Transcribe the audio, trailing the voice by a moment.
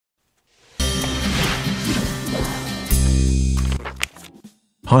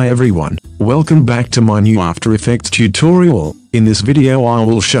Hi everyone, welcome back to my new After Effects tutorial. In this video I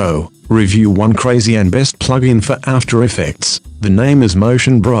will review one crazy and best plugin for After Effects. The name is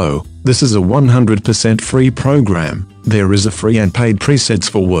Motion Bro. This is a 100% free program. There is a free and paid presets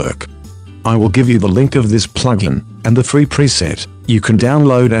for work. I will give you the link of this plugin, and the free preset, you can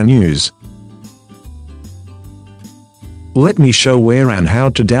download and use. Let me show where and how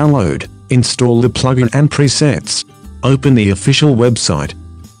to download, install the plugin and presets. Open the official website.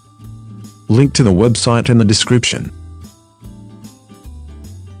 Link to the website in the description.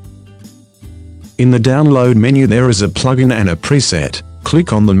 In the download menu there is a plugin and a preset.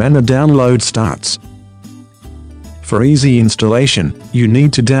 Click on them and the download starts. For easy installation, you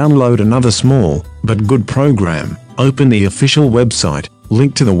need to download another small, but good program. Open the official website,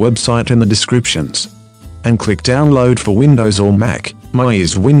 link to the website in the descriptions. And click download for Windows or Mac. Mine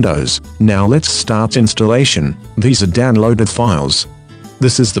is Windows. Now let's start installation. These are downloaded files.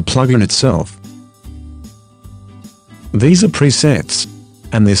 This is the plugin itself. These are presets.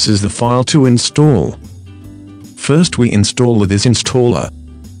 And this is the file to install. First we install this installer.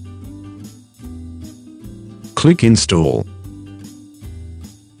 Click install.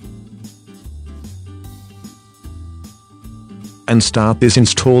 And start this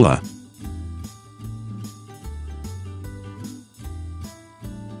installer.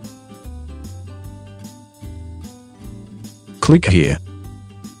 Click here.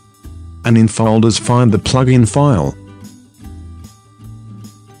 And in folders find the plugin file.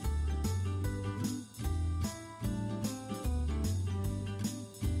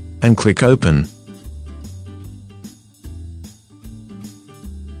 And click open.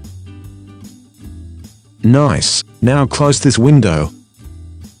 Nice. Now close this window.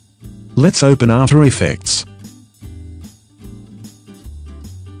 Let's open After Effects.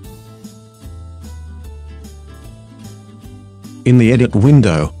 In the edit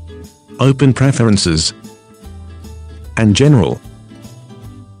window, open Preferences and General.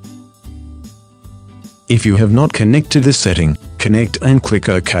 If you have not connected this setting, connect and click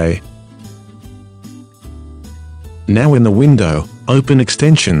OK. Now in the window, open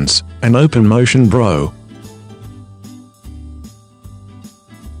Extensions and open Motion Bro.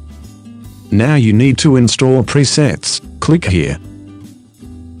 Now you need to install presets. Click here.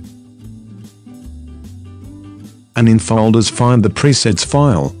 And in folders find the presets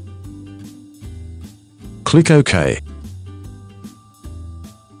file. Click OK.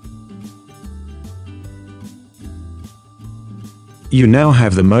 You now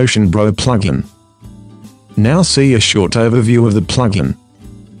have the Motion Bro plugin. Now see a short overview of the plugin.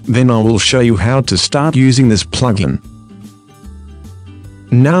 Then I will show you how to start using this plugin.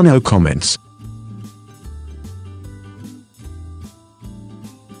 Now no comments.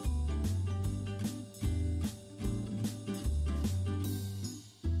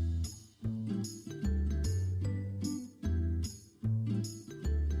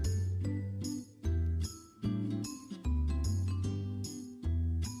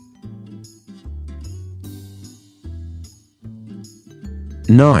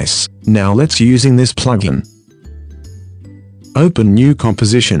 Nice. Now let's using this plugin. Open new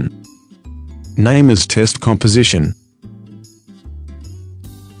composition. Name is Test Composition.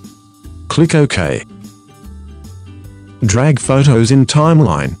 Click OK. Drag photos in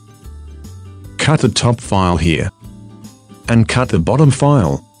timeline. Cut the top file here. And cut the bottom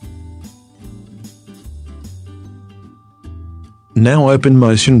file. Now open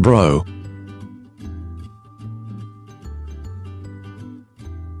Motion Bro.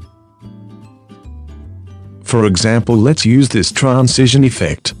 For example, let's use this transition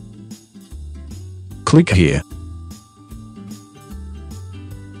effect. Click here.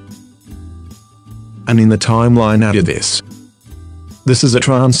 And in the timeline add this. This is a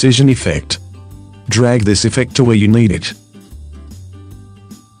transition effect. Drag this effect to where you need it.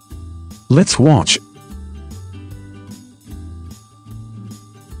 Let's watch.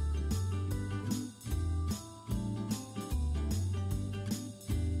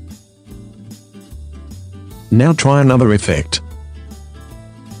 Now try another effect.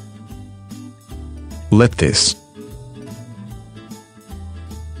 Let this.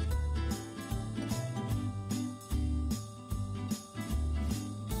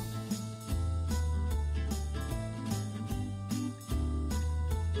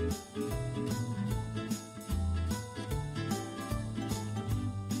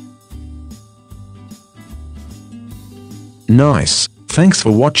 Nice. Thanks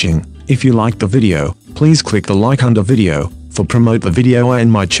for watching. If you liked the video, please click the like under video, for promote the video and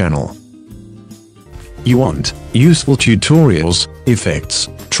my channel. You want useful tutorials, effects,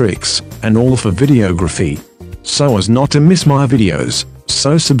 tricks, and all for videography, so as not to miss my videos.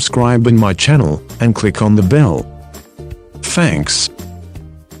 So subscribe in my channel, and click on the bell. Thanks.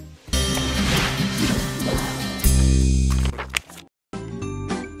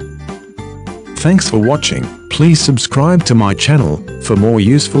 Thanks for watching. Please subscribe to my channel for more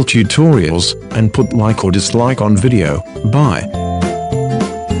useful tutorials, and put like or dislike on video. Bye.